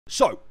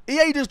So,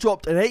 EA just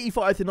dropped an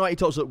 85 to 90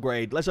 tots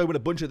upgrade. Let's open a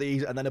bunch of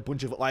these and then a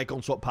bunch of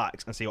icon swap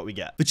packs and see what we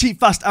get. For cheap,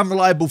 fast, and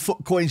reliable foot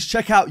coins,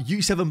 check out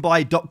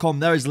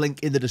u7buy.com. There is a link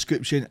in the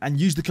description and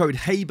use the code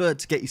HABER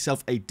to get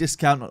yourself a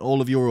discount on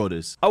all of your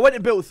orders. I went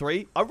and built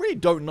 3. I really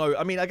don't know.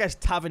 I mean, I guess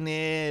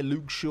Tavernier,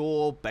 Luke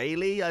Shaw,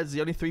 Bailey as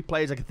the only 3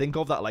 players I can think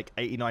of that like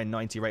 89,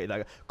 90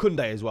 rated. Kunde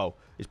as well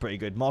is pretty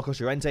good.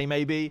 Marcos Llorente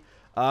maybe.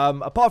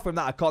 Apart from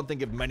that, I can't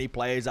think of many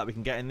players that we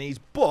can get in these,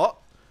 but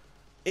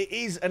it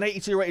is an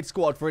 82 rated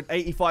squad for an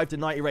 85 to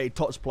 90 rated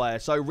tots player.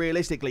 So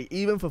realistically,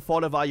 even for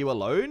fodder value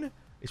alone,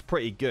 it's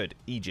pretty good.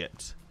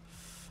 Egypt.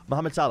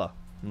 Mohamed Salah.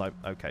 No,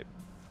 okay.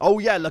 Oh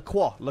yeah,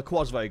 Lacroix.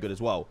 Lacroix's very good as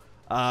well.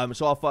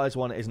 So our first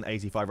one is an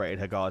 85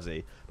 rated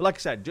Hegazi. But like I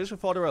said, just for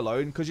fodder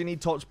alone, because you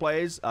need tots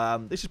players,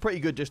 this is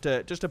pretty good just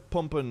to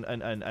pump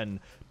and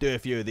do a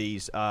few of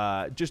these,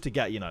 just to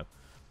get, you know,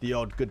 the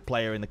odd good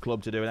player in the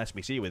club to do an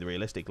SBC with,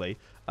 realistically.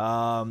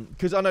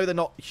 Because I know they're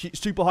not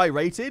super high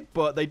rated,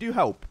 but they do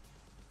help.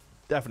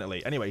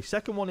 Definitely. Anyway,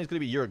 second one is going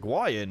to be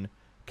Uruguayan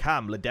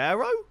Cam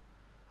Ladero.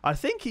 I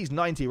think he's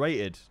 90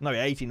 rated. No,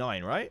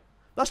 89, right?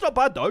 That's not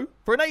bad, though.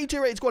 For an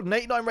 82 rated squad, an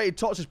 89 rated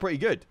tots is pretty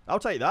good. I'll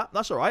take that.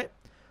 That's all right.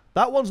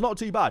 That one's not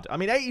too bad. I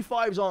mean,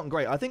 85s aren't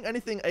great. I think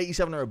anything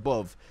 87 or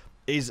above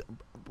is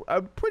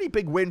a pretty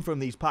big win from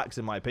these packs,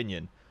 in my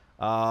opinion.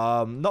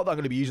 Not that I'm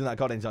going to be using that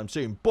card anytime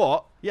soon.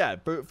 But, yeah,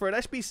 for an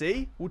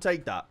SBC, we'll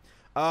take that.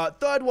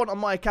 Third one on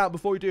my account,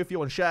 before we do a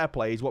few on share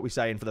plays, what we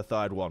saying for the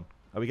third one?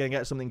 Are we going to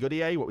get something good,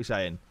 EA? What are we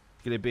saying?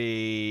 It's going to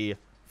be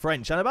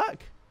French centre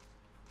back?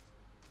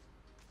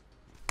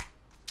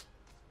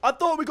 I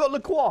thought we got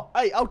Lacroix.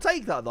 Hey, I'll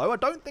take that, though. I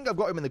don't think I've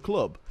got him in the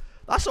club.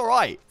 That's all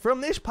right.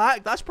 From this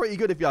pack, that's pretty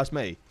good if you ask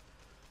me.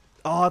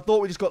 Oh, I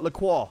thought we just got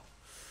Lacroix.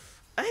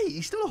 Hey,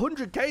 he's still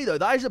 100k, though.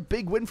 That is a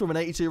big win from an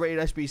 82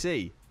 rated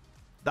SBC.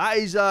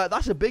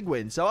 That's a big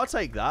win, so I'll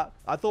take that.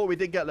 I thought we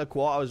did get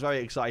Lacroix. I was very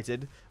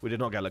excited. We did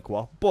not get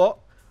Lacroix. But,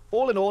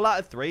 all in all, out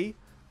of 3...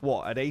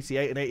 what, an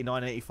 88, an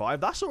 89, 85?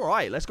 That's all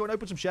right. Let's go and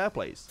open some share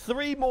plays.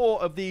 3 more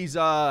of these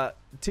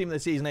Team of the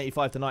Season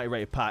 85 to 90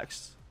 rated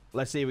packs.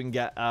 Let's see if we can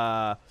get,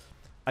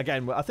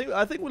 again, I think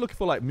we're looking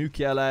for like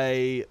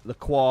Mukiele,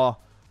 Lacroix,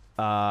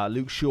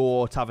 Luke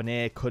Shaw,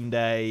 Tavernier,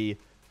 Kunde,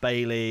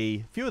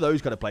 Bailey. A few of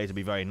those kind of players would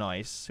be very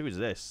nice. Who is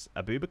this?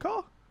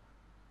 Abubakar?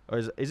 Or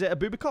is it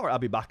Abubakar or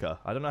Abubakar?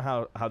 I don't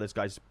know how this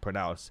guy's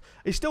pronounced.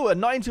 It's still a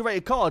 90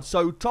 rated card,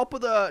 so top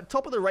of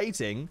the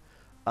rating.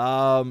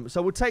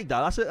 So we'll take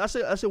that.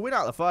 That's a win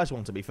out of the first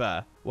one, to be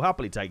fair. We'll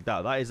happily take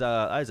that. That is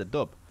a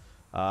dub.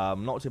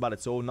 Not too bad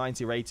at all.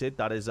 90 rated.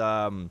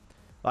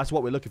 That's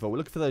what we're looking for. We're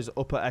looking for those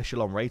upper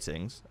echelon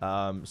ratings.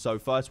 So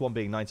first one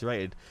being 90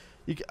 rated.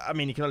 I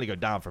mean, you can only go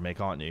down from here,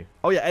 can't you?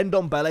 Oh yeah,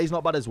 Ndombele's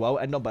not bad as well.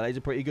 Ndombele's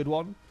a pretty good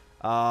one.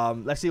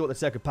 Let's see what the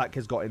second pack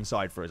has got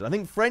inside for us. I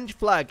think French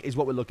flag is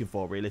what we're looking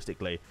for,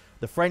 realistically.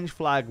 The French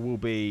flag will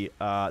be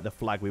the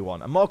flag we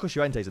want. And Marcos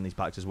Llorente's in these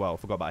packs as well.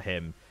 Forgot about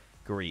him.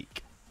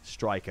 Greek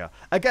striker.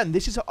 Again,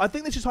 I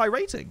think this is high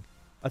rating.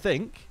 I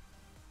think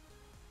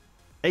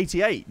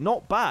 88,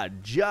 not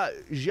bad.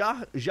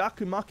 Jakumakis.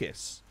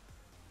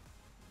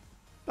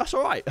 That's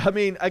all right. I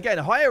mean, again,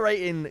 higher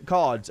rating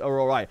cards are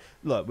all right.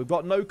 Look, we've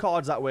got no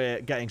cards that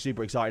we're getting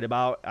super excited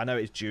about. I know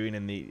it's June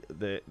in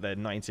the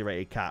 90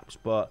 rated caps,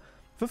 but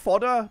for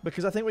fodder,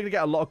 because I think we're gonna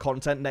get a lot of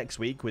content next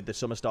week with the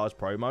Summer Stars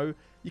promo,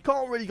 you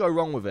can't really go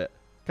wrong with it,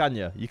 can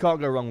you? You can't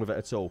go wrong with it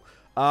at all.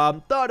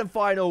 Third and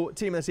final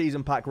Team of the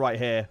Season pack right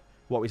here.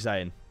 What are we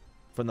saying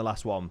from the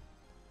last one?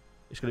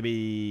 It's going to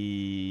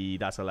be...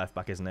 that's a left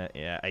back, isn't it?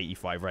 Yeah,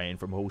 85 rating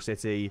from Hull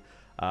City.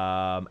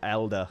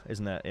 Elder,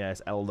 isn't it? Yeah,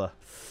 it's Elder.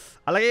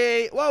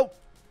 Well,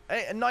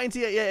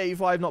 98, yeah,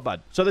 85, not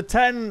bad. So the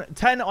 10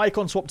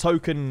 icon swap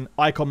token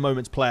icon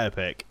moments player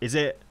pick, is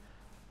it...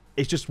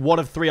 it's just one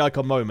of 3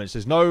 icon moments.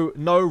 There's no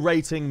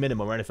rating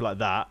minimum or anything like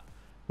that.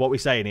 What are we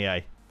saying,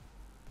 EA?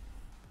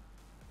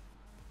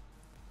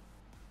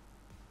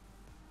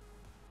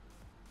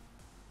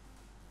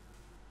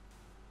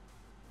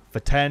 For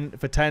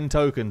 10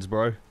 tokens,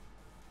 bro.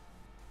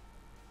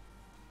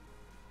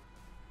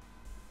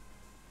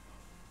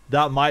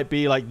 That might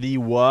be like the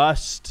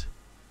worst.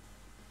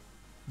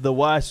 The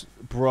worst,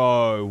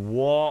 bro.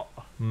 What,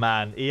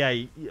 man?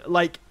 EA,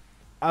 like,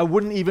 I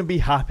wouldn't even be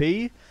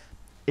happy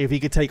if he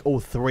could take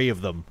all 3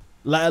 of them,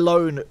 let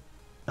alone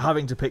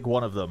having to pick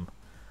one of them.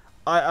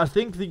 I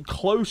think the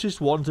closest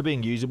one to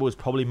being usable is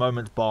probably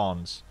Moments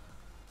Barnes.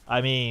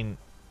 I mean,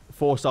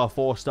 4-star,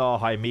 4-star,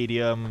 high,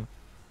 medium.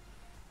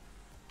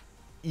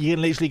 You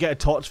can literally get a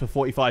tots for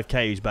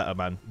 45k who's better,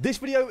 man. This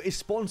video is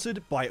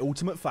sponsored by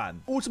Ultimate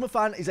Fan. Ultimate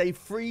Fan is a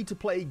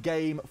free-to-play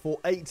game for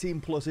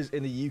 18 pluses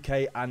in the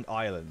UK and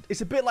Ireland.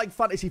 It's a bit like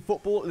fantasy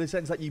football in the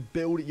sense that you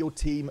build your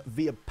team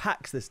via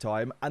packs this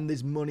time, and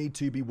there's money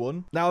to be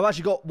won. Now, I've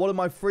actually got one of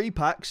my free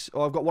packs,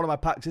 or I've got one of my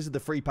packs. This is the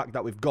free pack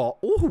that we've got.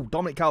 Oh,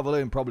 Dominic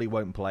Calvert-Lewin probably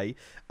won't play.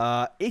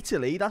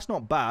 Italy, that's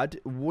not bad.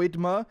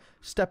 Widmer,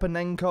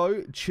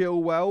 Stepanenko,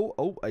 Chilwell.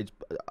 Oh, I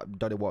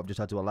don't know what I've just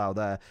had to allow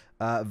there.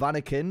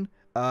 Vanakin.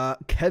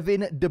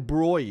 Kevin De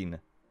Bruyne.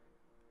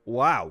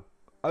 Wow.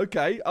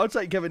 Okay, I'll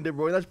take Kevin De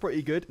Bruyne. That's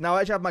pretty good. Now,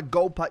 I actually have my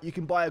gold pack. You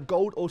can buy a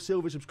gold or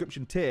silver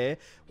subscription tier.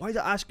 Why is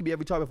it asking me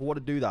every time if I want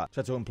to do that? So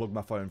I had to unplug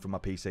my phone from my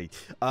PC.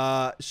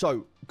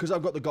 So, because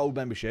I've got the gold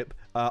membership,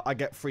 I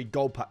get free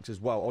gold packs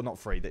as well. Or not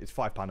free, it's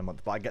 £5 a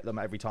month, but I get them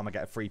every time I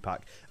get a free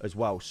pack as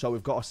well. So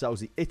we've got ourselves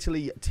the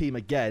Italy team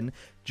again,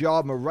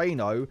 Jar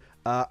Moreno,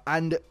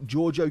 and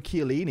Giorgio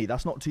Chiellini.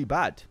 That's not too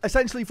bad.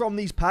 Essentially, from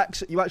these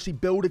packs, you actually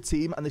build a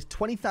team, and there's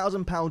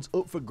 £20,000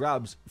 up for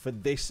grabs for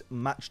this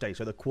match day,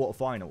 so the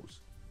quarterfinals.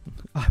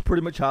 I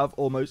pretty much have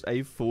almost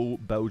a full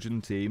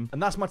Belgian team.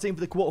 And that's my team for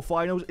the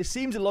quarterfinals. It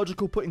seems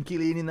illogical putting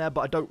Chiellini in there,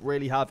 but I don't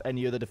really have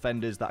any other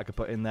defenders that I could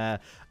put in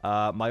there.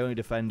 My only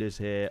defenders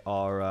here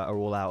are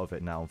all out of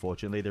it now,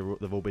 unfortunately.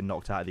 They've all been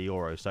knocked out of the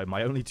Euro. So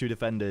my only 2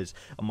 defenders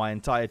on my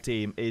entire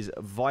team is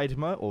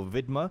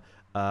Vidma,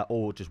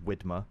 or just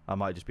Widmer. I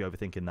might just be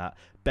overthinking that.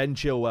 Ben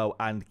Chilwell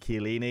and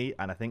Chiellini.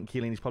 And I think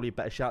Chiellini's probably a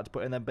better shout to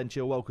put in than Ben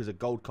Chilwell because a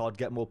gold card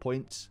get more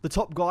points. The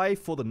top guy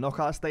for the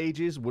knockout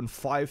stages won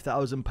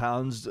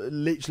 £5,000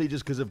 literally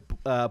just because of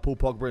Paul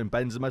Pogba and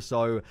Benzema.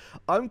 So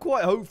I'm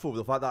quite hopeful with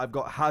the fact that I've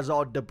got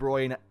Hazard, De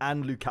Bruyne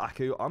and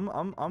Lukaku.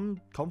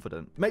 I'm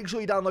confident. Make sure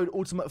you download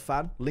Ultimate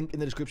Fan. Link in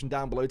the description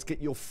down below to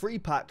get your free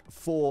pack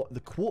for the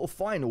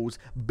quarterfinals.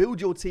 Build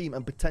your team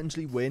and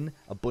potentially win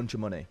a bunch of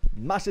money.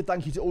 Massive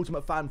thank you to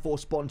Ultimate Fan for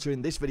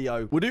sponsoring this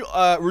video. We'll do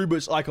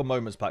Rubert's Icon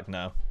Moments pack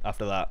now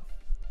after that,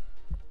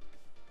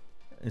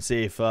 and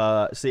see if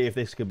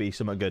this could be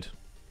something good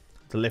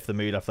to lift the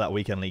mood after that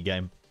weekend league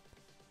game.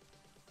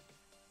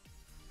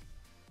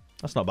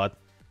 That's not bad.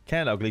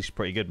 Kenny Dalglish is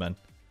pretty good, man.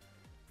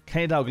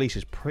 Kenny Dalglish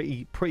is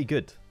pretty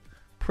good.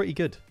 Pretty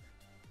good.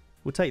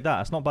 We'll take that.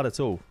 That's not bad at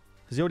all.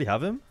 Does he already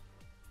have him?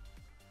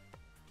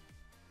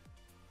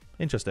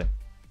 Interesting.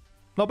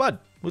 Not bad.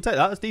 We'll take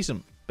that. That's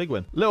decent. Big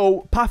win.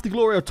 Little Path to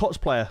Glory or Tots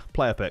player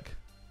pick.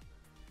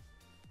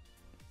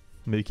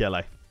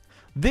 Mukele.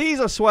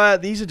 These, I swear,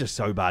 these are just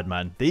so bad,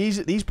 man.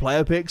 These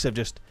player picks have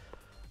just,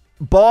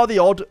 bar the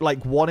odd,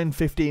 like, 1 in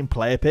 15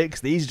 player picks,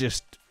 they're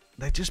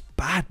just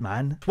bad,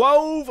 man.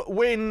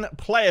 12-win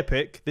player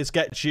pick. This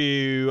gets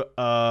you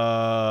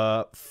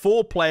 4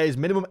 players,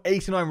 minimum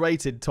 89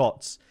 rated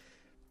Tots.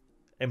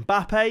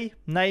 Mbappe,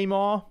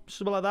 Neymar,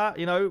 something like that.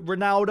 You know,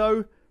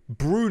 Ronaldo,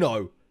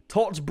 Bruno.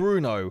 Tots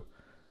Bruno.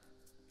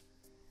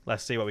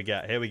 Let's see what we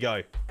get. Here we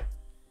go.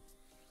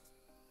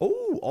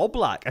 Oh,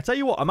 Oblak. I tell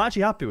you what, I'm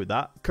actually happy with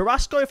that.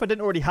 Carrasco, if I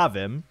didn't already have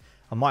him,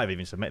 I might have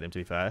even submitted him, to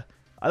be fair.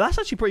 That's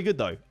actually pretty good,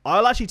 though.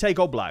 I'll actually take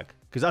Oblak,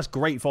 because that's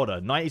great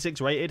fodder. 96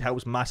 rated,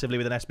 helps massively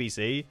with an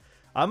SBC.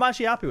 I'm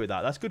actually happy with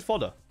that. That's good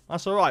fodder.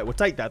 That's all right. We'll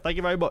take that. Thank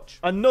you very much.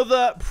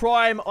 Another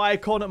Prime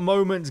Icon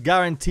Moments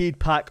guaranteed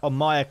pack on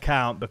my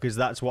account, because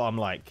that's what I'm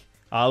like.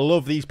 I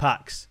love these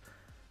packs.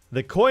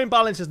 The coin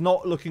balance is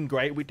not looking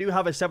great. We do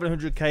have a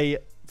 700k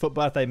Foot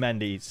Birthday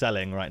Mendy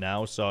selling right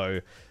now,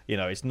 so, you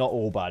know, it's not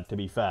all bad, to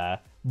be fair.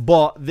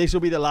 But this will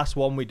be the last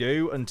one we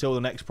do until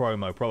the next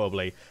promo,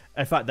 probably.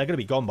 In fact, they're going to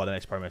be gone by the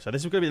next promo, so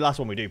this is going to be the last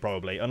one we do,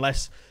 probably.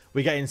 Unless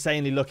we get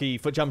insanely lucky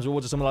Foot Champs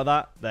rewards or something like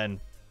that, then, you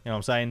know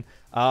what I'm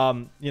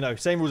saying? You know,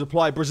 same rules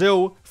apply.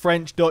 Brazil,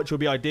 French, Dutch will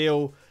be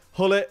ideal.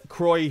 Hullet,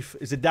 Cruyff,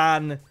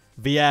 Zidane,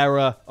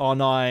 Vieira,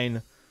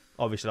 R9.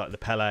 Obviously, like the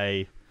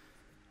Pele,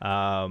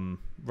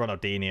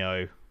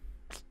 Ronaldinho.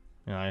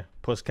 You know,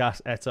 Puskas,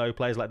 Eto'o,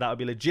 players like that would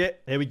be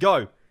legit. Here we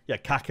go. Yeah,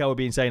 Kaká would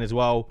be insane as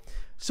well.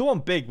 Someone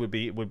big would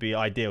be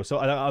ideal. So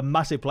a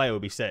massive player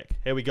would be sick.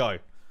 Here we go.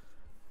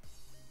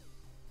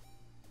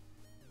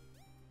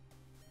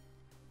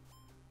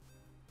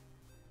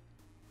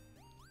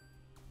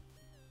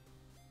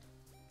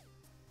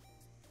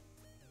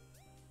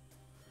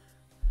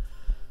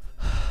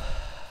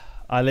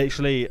 I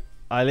literally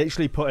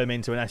put him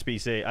into an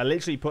SBC. I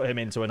literally put him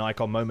into an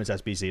Icon Moments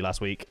SBC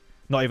last week.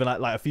 Not even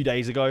like a few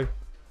days ago.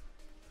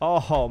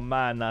 Oh,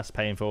 man, that's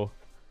painful.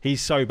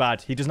 He's so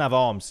bad. He doesn't have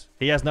arms.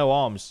 He has no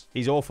arms.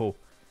 He's awful.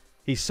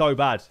 He's so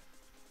bad.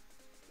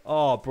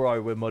 Oh, bro,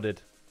 we're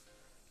mudded.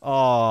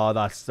 Oh,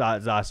 that's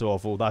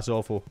awful. That's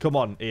awful. Come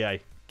on, EA.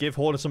 Give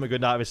Horner something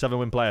good out of his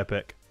 7-win player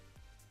pick.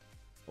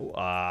 Oh,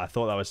 I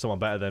thought that was someone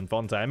better than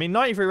Fonte. I mean,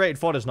 93 rated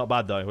fodder's not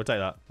bad, though. We'll take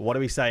that. What are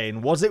we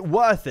saying? Was it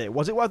worth it?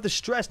 Was it worth the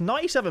stress?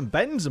 97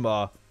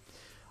 Benzema.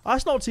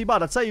 That's not too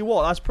bad. I tell you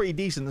what, that's pretty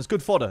decent. That's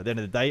good fodder at the end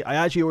of the day. I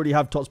actually already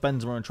have Tots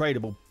Benzema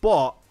untradeable,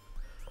 but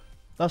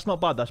that's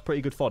not bad. That's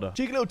pretty good fodder.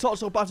 Cheeky little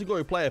Tots or Battle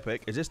Glory player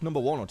pick. Is this number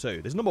 1 or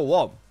 2? This is number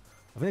 1.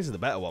 I think this is the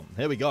better one.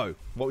 Here we go.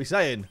 What are we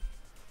saying?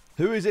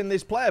 Who is in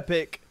this player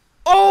pick?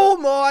 Oh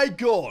my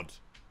god!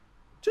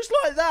 Just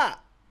like that.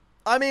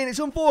 I mean, it's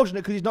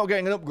unfortunate because he's not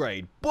getting an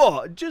upgrade,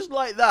 but just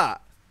like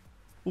that.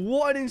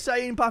 What an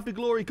insane Path to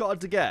Glory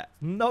card to get.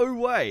 No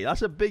way.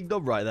 That's a big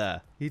dub right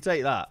there. You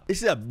take that.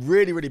 This is a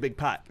really, really big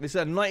pack. This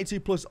is a 92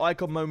 plus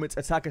Icon Moments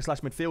attacker /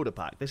 midfielder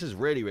pack. This is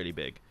really, really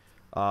big.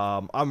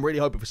 I'm really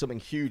hoping for something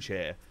huge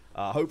here.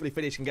 Hopefully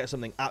Finish can get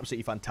something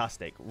absolutely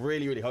fantastic.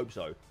 Really, really hope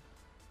so.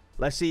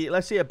 Let's see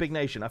a big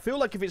nation. I feel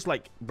like if it's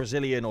like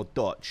Brazilian or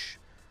Dutch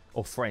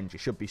or French, it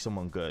should be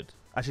someone good.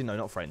 Actually, no,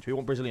 not French. We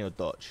want Brazilian or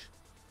Dutch.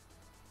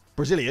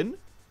 Brazilian?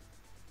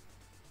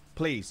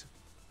 Please.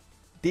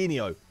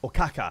 Dino or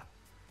Kaka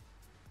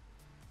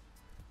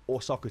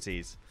or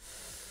Socrates.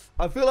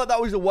 I feel like that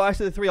was the worst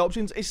of the three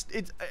options.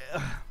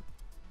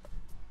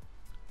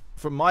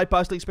 From my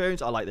personal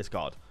experience, I like this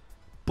card.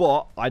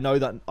 But I know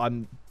that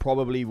I'm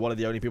probably one of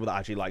the only people that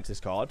actually likes this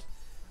card.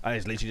 And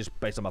it's literally just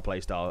based on my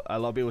playstyle. A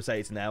lot of people say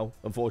it's Nell,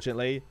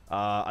 unfortunately.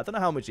 I don't know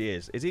how much he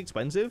is. Is he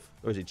expensive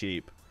or is he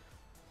cheap?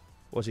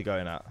 What's he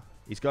going at?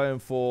 He's going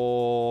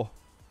for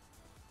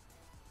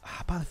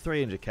about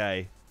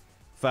 300k.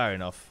 Fair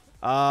enough.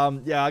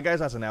 Yeah, I guess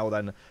that's an L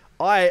then.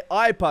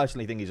 I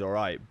personally think he's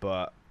alright,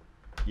 but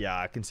yeah,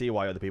 I can see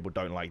why other people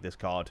don't like this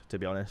card, to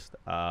be honest.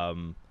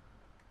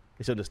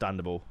 It's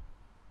understandable.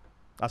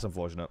 That's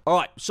unfortunate.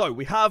 Alright, so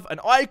we have an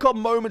Icon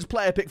Moments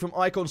player pick from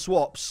Icon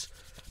Swaps.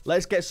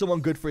 Let's get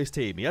someone good for his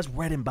team. He has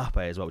Red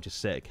Mbappe as well, which is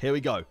sick. Here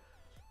we go.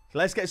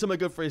 Let's get someone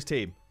good for his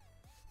team.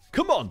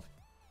 Come on.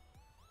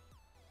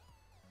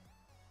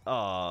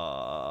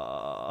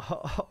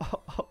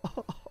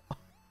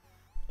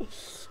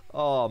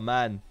 Oh,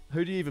 man.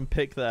 Who do you even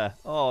pick there?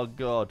 Oh,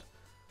 God.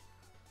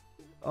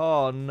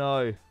 Oh,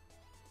 no.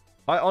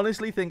 I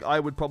honestly think I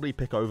would probably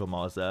pick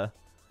Overmars there.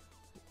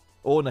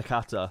 Or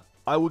Nakata.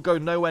 I would go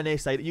nowhere near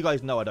Seydorf. You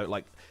guys know I don't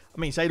like... I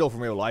mean, Seydorf in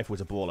real life was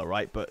a baller,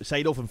 right? But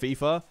Seydorf in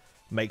FIFA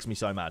makes me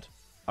so mad.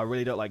 I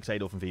really don't like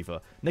Seydorf in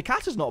FIFA.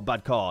 Nakata's not a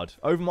bad card.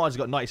 Overmars has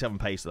got 97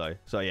 pace, though.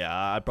 So,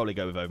 yeah, I'd probably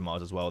go with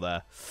Overmars as well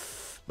there.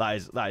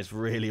 That is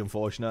really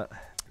unfortunate.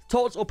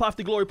 Tots or Path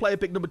to Glory player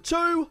pick number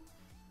 2.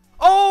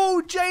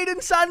 Oh,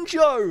 Jadon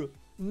Sancho.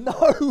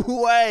 No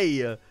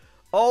way.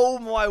 Oh,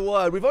 my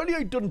word. We've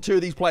only done 2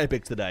 of these player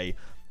picks today.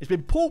 It's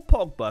been Paul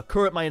Pogba,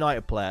 current Man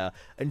United player,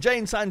 and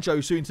Jadon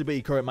Sancho, soon to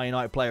be current Man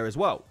United player as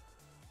well.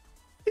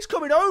 It's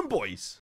coming home, boys.